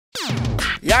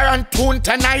You're on tune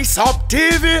to Nice Up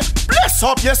TV. Bless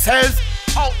up yourself.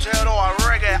 Out here though, a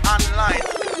reggae online.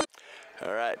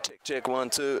 Alright, check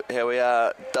 1, 2. Here we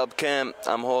are, Dub Camp.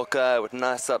 I'm Hawkeye with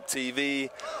Nice Up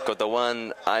TV. Got the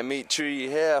one I-Mitri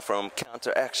here from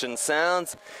Counteraction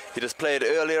Sounds. He just played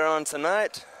earlier on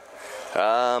tonight.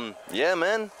 Yeah,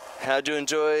 man. How'd you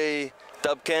enjoy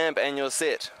Dub Camp and your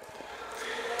set?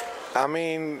 I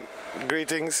mean,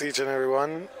 greetings each and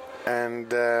everyone,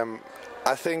 and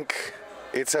I think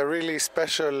it's a really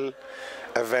special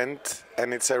event,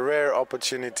 and it's a rare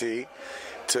opportunity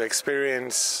to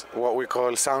experience what we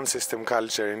call sound system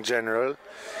culture in general.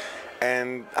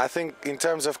 And I think in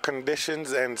terms of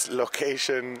conditions and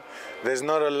location, there's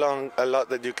not a lot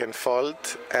that you can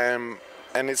fault, and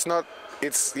it's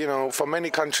you know, for many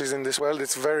countries in this world,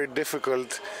 it's very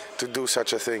difficult to do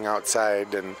such a thing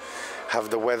outside and have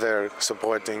the weather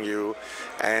supporting you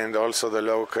and also the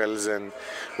locals. And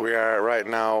we are right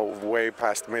now way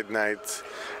past midnight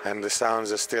and the sounds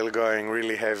are still going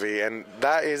really heavy, and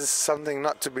that is something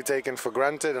not to be taken for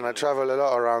granted. And I travel a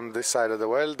lot around this side of the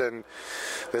world, and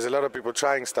there's a lot of people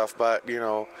trying stuff, but you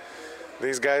know,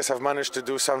 these guys have managed to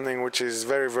do something which is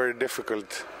very, very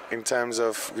difficult in terms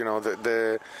of, you know,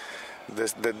 the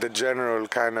general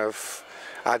kind of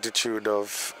attitude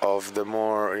of the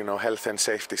more, you know, health and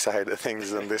safety side of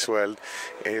things in this world.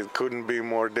 It couldn't be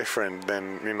more different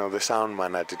than, you know, the sound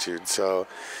man attitude. So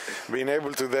being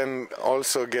able to then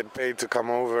also get paid to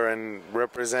come over and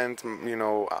represent, you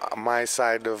know, my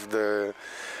side of the,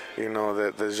 you know,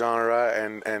 the genre,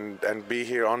 and be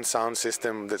here on sound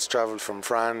system that's traveled from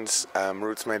France,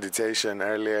 Roots Meditation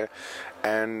earlier,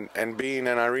 and be in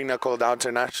an arena called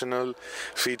International,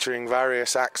 featuring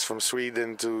various acts from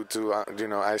Sweden to you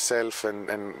know, myself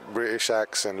and British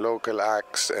acts and local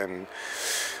acts, and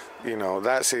you know,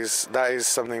 that is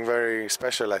something very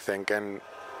special, I think. And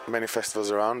many festivals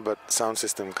around, but sound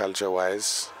system culture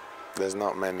wise, there's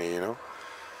not many, you know.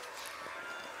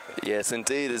 Yes,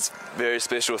 indeed, it's a very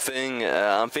special thing.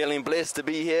 I'm feeling blessed to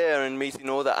be here and meeting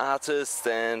all the artists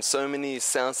and so many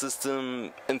sound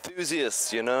system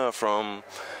enthusiasts, you know, from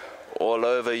all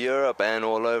over Europe and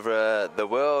all over the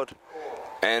world.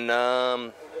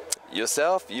 And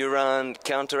yourself, you run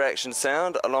Counteraction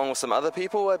Sound along with some other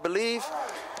people, I believe.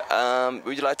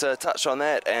 Would you like to touch on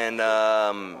that and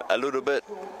a little bit,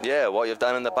 yeah, what you've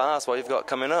done in the past, what you've got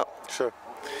coming up? Sure.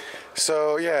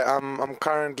 So yeah, I'm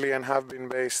currently and have been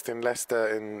based in Leicester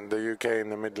in the UK in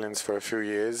the Midlands for a few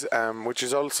years, which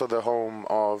is also the home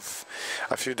of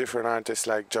a few different artists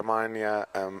like Jamania,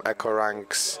 Echo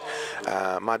Ranks,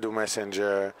 Madhu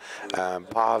Messenger,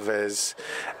 Parvez,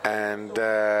 and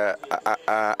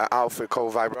an outfit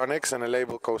called Vibronics and a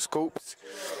label called Scoops.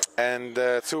 And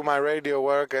through my radio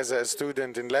work as a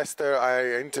student in Leicester,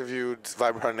 I interviewed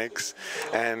Vibronics,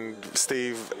 and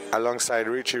Steve, alongside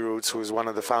Richie Roots, who's one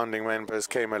of the founding members,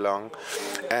 came along.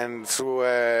 And through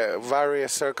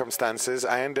various circumstances,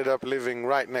 I ended up living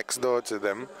right next door to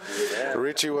them.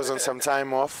 Richie was on some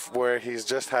time off where he's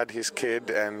just had his kid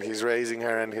and he's raising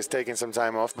her and he's taking some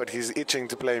time off, but he's itching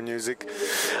to play music.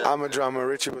 I'm a drummer,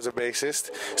 Richie was a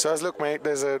bassist. So I was, look mate,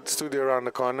 there's a studio around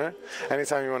the corner.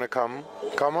 Anytime you want to come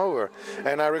over.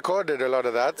 And I recorded a lot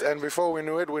of that, and before we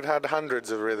knew it, we'd had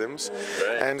hundreds of rhythms.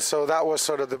 And so that was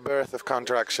sort of the birth of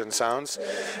Counteraction Sounds.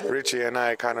 Richie and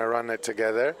I kind of run it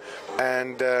together,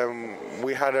 and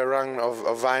we had a run of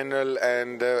vinyl,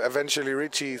 and eventually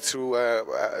Richie, through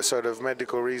sort of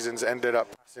medical reasons, ended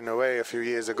up passing away a few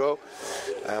years ago,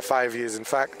 5 years in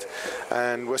fact,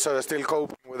 and we're sort of still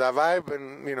coping with that vibe,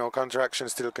 and you know, Counteraction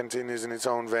still continues in its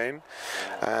own vein.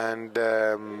 And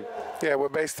yeah, we're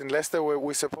based in Leicester.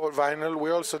 We support vinyl.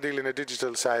 We also deal in the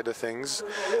digital side of things,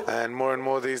 and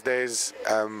more these days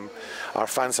our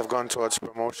fans have gone towards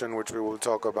promotion, which we will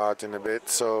talk about in a bit.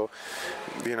 So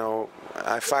you know,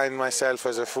 I find myself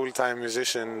as a full-time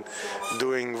musician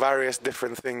doing various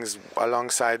different things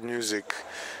alongside music,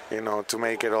 you know, to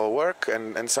make it all work,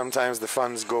 and sometimes the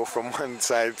funds go from one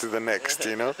side to the next,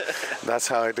 you know. That's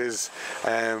how it is.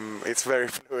 It's very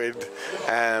fluid,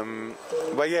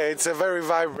 but yeah, it's a very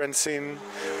vibrant scene,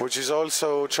 which is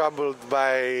also troubled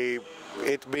by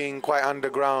it being quite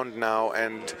underground now,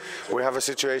 and we have a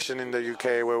situation in the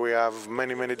UK where we have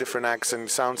many different acts, and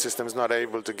sound systems not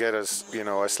able to get us, you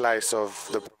know, a slice of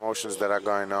the promotions that are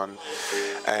going on,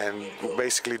 and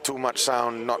basically too much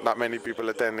sound, not that many people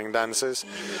attending dances,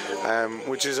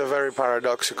 which is a very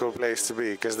paradoxical place to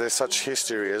be, because there's such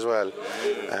history as well.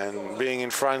 And being in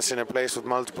France, in a place with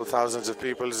multiple thousands of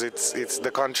people, it's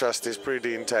the contrast is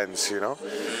pretty intense, you know.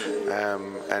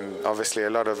 And obviously a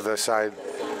lot of the side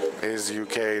is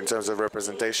UK in terms of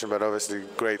representation, but obviously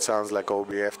great sounds like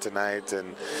OBF tonight,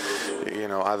 and you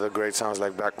know, other great sounds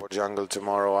like Blackboard Jungle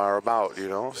tomorrow are about, you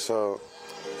know, so.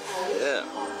 Yeah.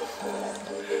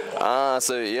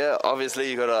 So yeah,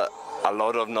 obviously you got a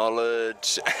lot of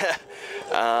knowledge.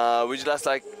 Would you just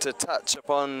like to touch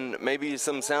upon maybe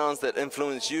some sounds that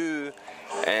influence you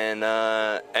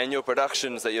and your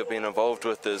productions that you've been involved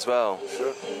with as well?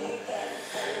 Sure.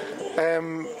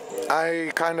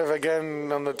 I kind of,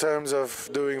 again, on the terms of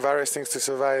doing various things to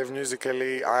survive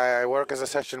musically, I work as a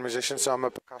session musician, so I'm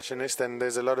a percussionist, and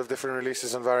there's a lot of different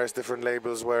releases on various different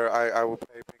labels where I will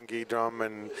play pinky drum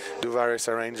and do various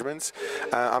arrangements.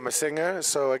 I'm a singer,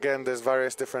 so again, there's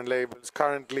various different labels.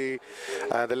 Currently,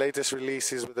 the latest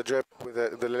release is with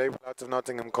the label out of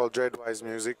Nottingham called Dreadwise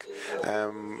Music.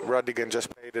 Rodigan just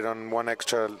played it on One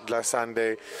Extra last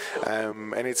Sunday,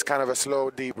 and it's kind of a slow,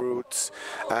 deep roots.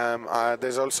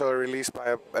 There's also a release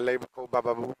by a label called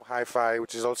Baba Boom Hi-Fi,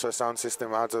 which is also a sound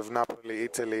system out of Napoli,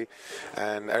 Italy,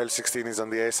 and Earl 16 is on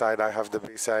the A side, I have the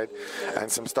B side,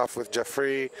 and some stuff with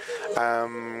Jeffrey.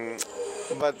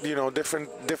 But you know, different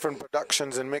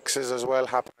productions and mixes as well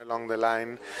happen along the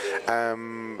line,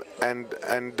 and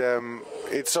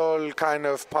it's all kind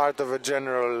of part of a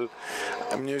general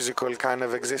musical kind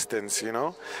of existence, you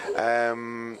know.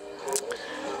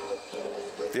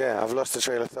 Yeah, I've lost the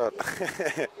trail of thought.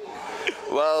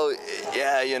 Well,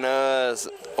 yeah, you know,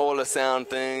 all the sound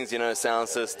things, you know, sound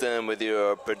system, whether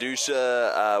you're a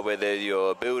producer, whether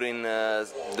you're building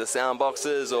the sound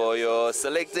boxes or you're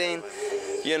selecting,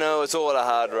 you know, it's all a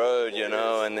hard road, you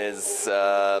know, and there's,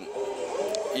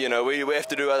 you know, we have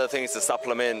to do other things to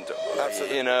supplement,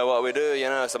 you know, what we do, you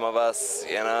know, some of us,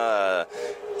 you know,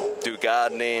 do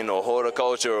gardening or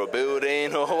horticulture or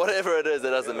building or whatever it is, it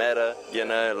doesn't matter, you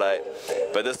know, like,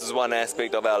 but this is one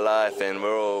aspect of our life and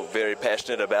we're all very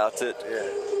passionate about it.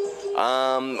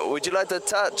 Yeah. Would you like to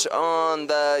touch on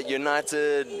the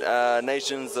United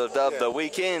Nations of Dub, the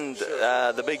weekend,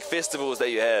 the big festivals that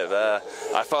you have?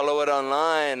 I follow it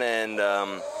online and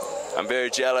I'm very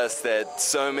jealous that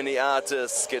so many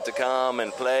artists get to come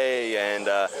and play, and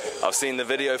I've seen the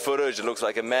video footage. It looks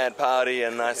like a mad party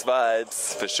and nice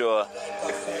vibes for sure.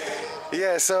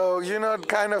 Yeah, so you know,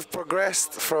 kind of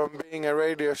progressed from being a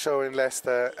radio show in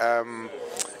Leicester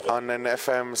on an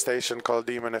FM station called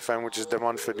Demon FM, which is De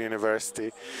Montfort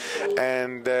University,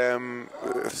 and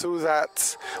through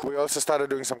that we also started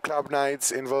doing some club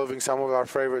nights involving some of our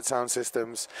favorite sound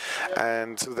systems,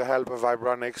 and through the help of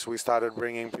Vibronics we started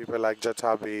bringing people like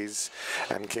Jatabis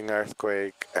and King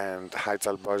Earthquake and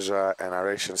Haital Boja and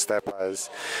Aration Steppers.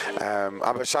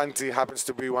 Abashanti happens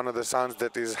to be one of the sounds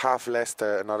that is half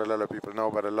Leicester. Not a lot of people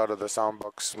know, but a lot of the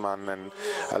soundbox man and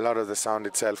a lot of the sound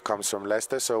itself comes from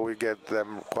Leicester, so we get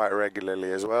them quite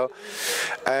regularly as well.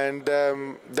 And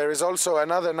there is also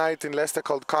another night in Leicester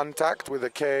called Contact with a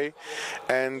K,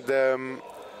 and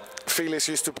Felix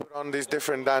used to put on these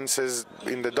different dances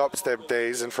in the dubstep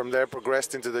days, and from there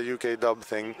progressed into the UK dub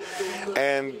thing.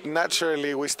 And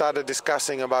naturally we started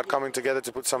discussing about coming together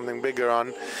to put something bigger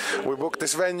on. We booked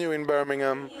this venue in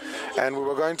Birmingham, and we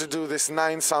were going to do this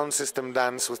 9 sound system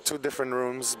dance with 2 different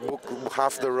rooms, book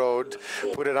half the road,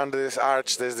 put it under this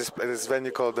arch. There's this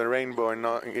venue called the Rainbow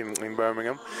in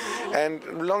Birmingham. And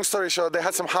long story short, they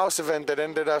had some house event that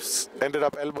ended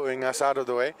up elbowing us out of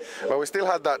the way, but we still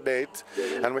had that date,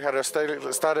 and we had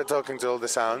started talking to all the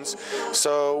sounds.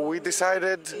 So we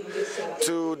decided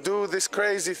to do this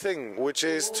crazy thing, which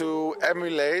is to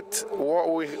emulate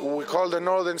what we call the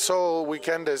Northern Soul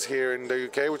Weekenders here in the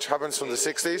UK, which happens from the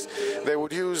 60s. They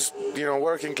would use, you know,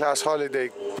 working class holiday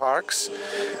parks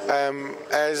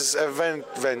as event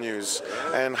venues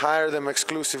and hire them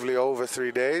exclusively over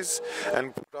 3 days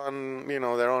and put on, you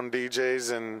know, their own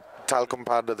DJs and talcum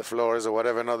powder the floors or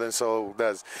whatever Northern Soul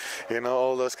does, you know,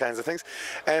 all those kinds of things.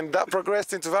 And that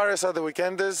progressed into various other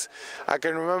weekenders. I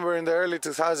can remember in the early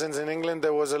 2000s in England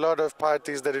there was a lot of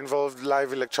parties that involved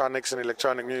live electronics and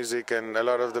electronic music, and a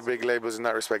lot of the big labels in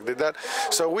that respect did that.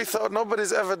 So we thought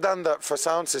nobody's ever done that for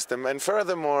sound system. And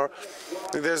furthermore,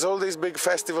 there's all these big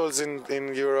festivals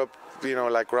in Europe, you know,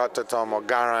 like Rotterdam or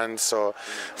Garance, or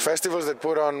festivals that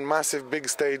put on massive big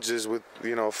stages with,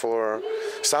 you know, for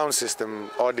sound system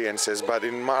audiences, but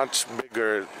in much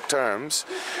bigger terms.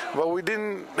 But we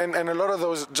didn't, and a lot of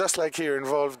those, just like here,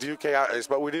 involved UK artists,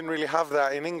 but we didn't really have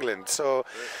that in England. So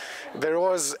there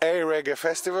was a reggae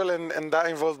festival, and that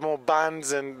involved more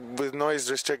bands and with noise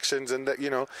restrictions, and that, you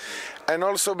know, and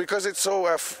also because it's so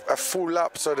a full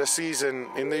up sort of season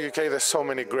in the UK, there's so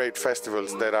many great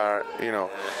festivals that are, you know,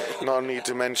 no need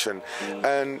to mention.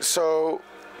 And so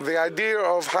the idea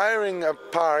of hiring a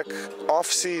park off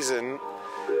season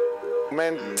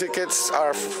meant tickets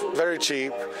are very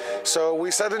cheap. So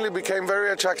we suddenly became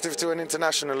very attractive to an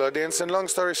international audience. And long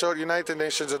story short, United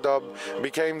Nations Adobe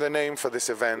became the name for this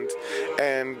event.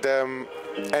 And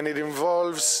it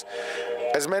involves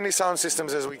as many sound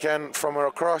systems as we can from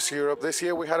across Europe. This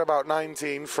year we had about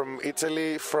 19 from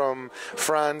Italy, from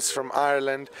France, from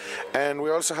Ireland, and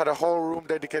we also had a whole room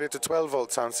dedicated to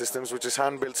 12-volt sound systems, which is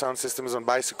hand-built sound systems on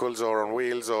bicycles or on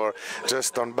wheels or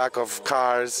just on back of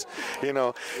cars, you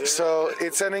know. So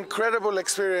it's an incredible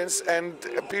experience, and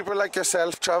people like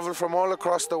yourself travel from all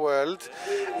across the world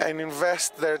and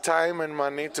invest their time and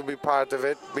money to be part of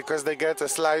it, because they get a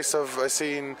slice of a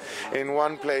scene in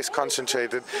one place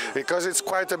concentrated. Because it's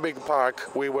quite a big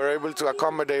park, we were able to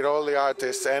accommodate all the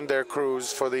artists and their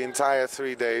crews for the entire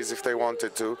 3 days if they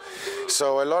wanted to.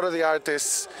 So a lot of the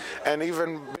artists and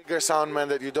even bigger soundmen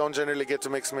that you don't generally get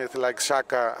to mix with, like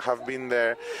Shaka, have been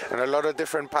there, and a lot of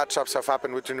different patch-ups have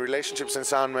happened between relationships and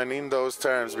soundmen in those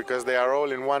terms, because they are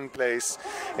all in one place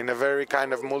in a very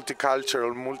kind of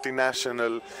multicultural,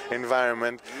 multinational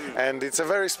environment, and it's a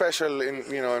very special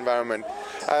environment.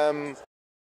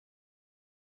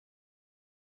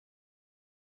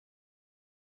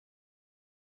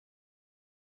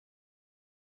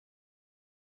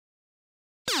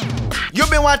 You've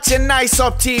been watching Nice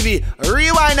Up TV.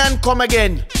 Rewind and come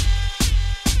again.